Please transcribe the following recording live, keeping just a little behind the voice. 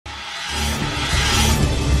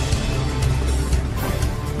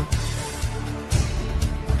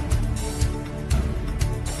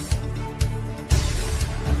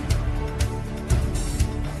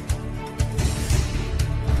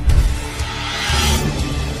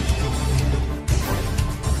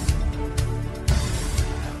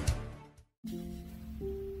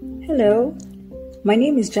My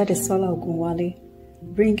name is Jadesola Ogunwale,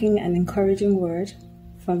 bringing an encouraging word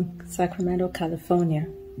from Sacramento, California.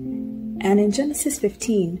 And in Genesis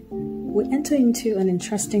 15, we enter into an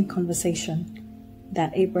interesting conversation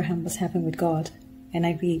that Abraham was having with God, and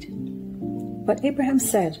I read, "But Abraham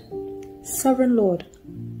said, 'Sovereign Lord,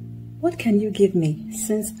 what can you give me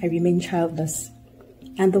since I remain childless?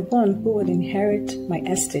 And the one who will inherit my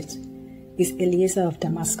estate is Eliezer of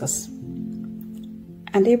Damascus.'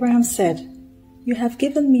 And Abraham said, 'You have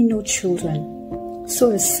given me no children, so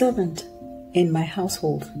a servant in my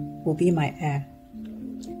household will be my heir.'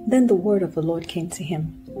 Then the word of the Lord came to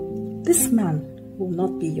him, 'This man will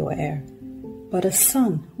not be your heir, but a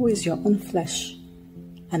son who is your own flesh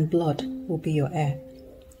and blood will be your heir.'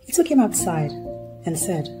 He took him outside and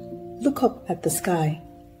said, 'Look up at the sky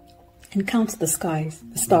and count the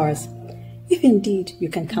stars, if indeed you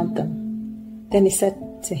can count them.' Then he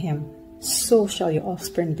said to him, 'So shall your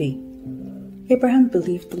offspring be.' Abraham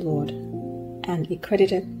believed the Lord, and he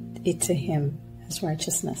credited it to him as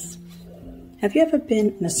righteousness." Have you ever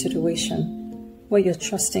been in a situation where you're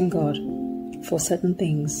trusting God for certain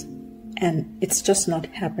things and it's just not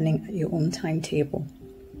happening at your own timetable?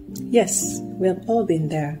 Yes, we have all been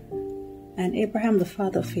there, and Abraham, the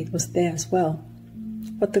father of faith, was there as well.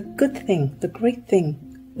 But the great thing,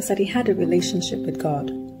 was that he had a relationship with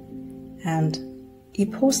God, and he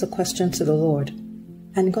posed a question to the Lord,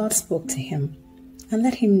 and God spoke to him and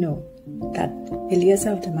let him know that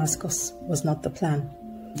Eliezer of Damascus was not the plan.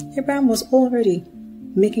 Abraham was already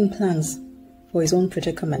making plans for his own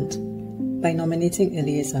predicament by nominating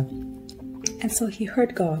Eliezer. And so he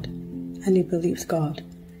heard God and he believed God.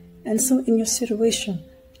 And so in your situation,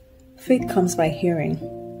 faith comes by hearing,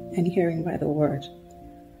 and hearing by the word.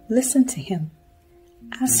 Listen to him.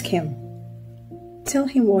 Ask him. Tell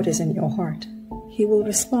him what is in your heart. He will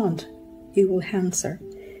respond. He will answer.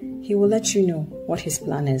 He will let you know what his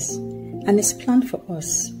plan is. And his plan for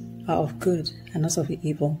us are of good and not of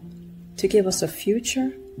evil, to give us a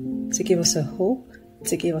future, to give us a hope,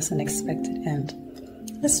 to give us an expected end.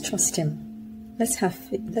 Let's trust him. Let's have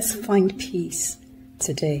faith. Let's find peace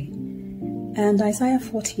today. And Isaiah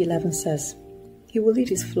 40:11 says, "He will lead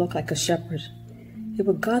his flock like a shepherd. He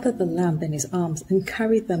will gather the lamb in his arms and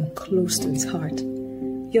carry them close to his heart."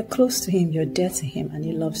 You're close to him, you're dear to him, and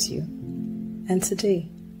he loves you. And today,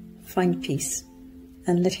 find peace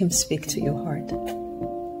and let him speak to your heart.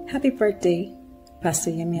 Happy birthday,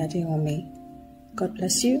 Pastor Yemi Adeomi. God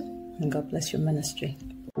bless you, and God bless your ministry.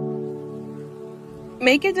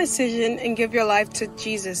 Make a decision and give your life to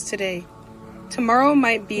Jesus today. Tomorrow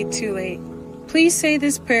might be too late. Please say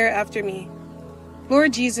this prayer after me.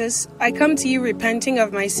 Lord Jesus, I come to you repenting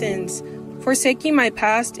of my sins, forsaking my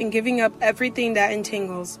past and giving up everything that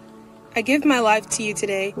entangles. I give my life to you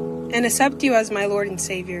today and accept you as my Lord and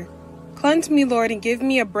Savior. Cleanse me, Lord, and give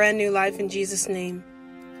me a brand new life in Jesus' name.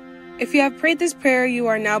 If you have prayed this prayer, you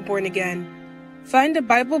are now born again. Find a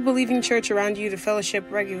Bible-believing church around you to fellowship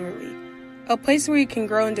regularly, a place where you can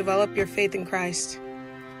grow and develop your faith in Christ.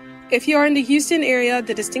 If you are in the Houston area,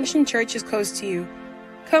 the Distinction Church is close to you.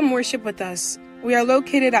 Come worship with us. We are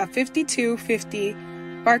located at 5250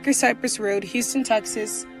 Barker Cypress Road, Houston,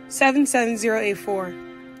 Texas, 77084.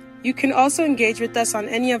 You can also engage with us on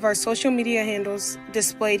any of our social media handles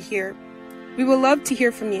displayed here. We would love to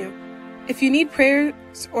hear from you. If you need prayers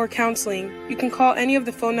or counseling, you can call any of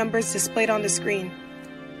the phone numbers displayed on the screen.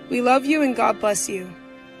 We love you and God bless you.